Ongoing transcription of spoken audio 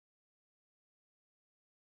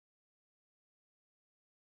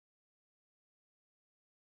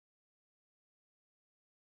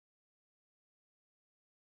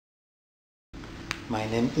My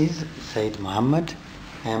name is Said Muhammad.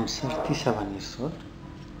 I am 37 years old.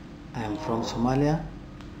 I am from Somalia.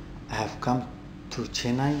 I have come to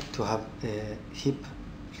Chennai to have a hip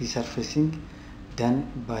resurfacing done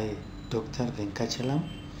by Dr. Venkatachalam.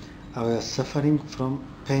 I was suffering from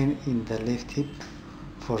pain in the left hip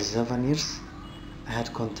for 7 years. I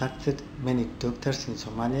had contacted many doctors in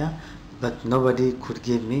Somalia, but nobody could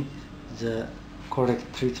give me the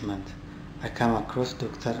correct treatment. I came across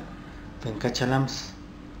Dr. Venkatachalam's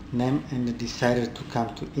name and decided to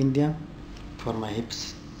come to India for my hip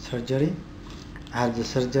surgery. I had the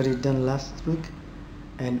surgery done last week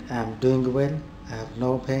and I am doing well. I have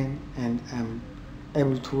no pain and I am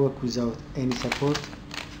able to walk without any support.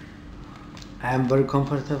 I am very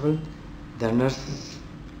comfortable. The nurses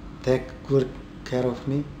take good care of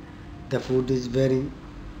me. The food is very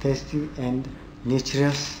tasty and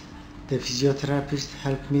nutritious. The physiotherapist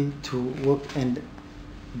helped me to walk and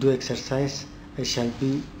do exercise. I shall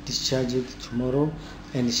be discharged tomorrow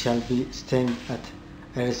and shall be staying at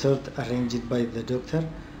a resort arranged by the doctor.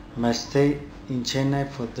 My stay in Chennai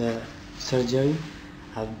for the surgery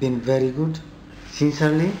has been very good.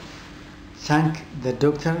 Sincerely, thank the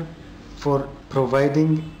doctor for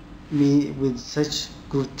providing me with such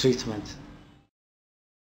good treatment.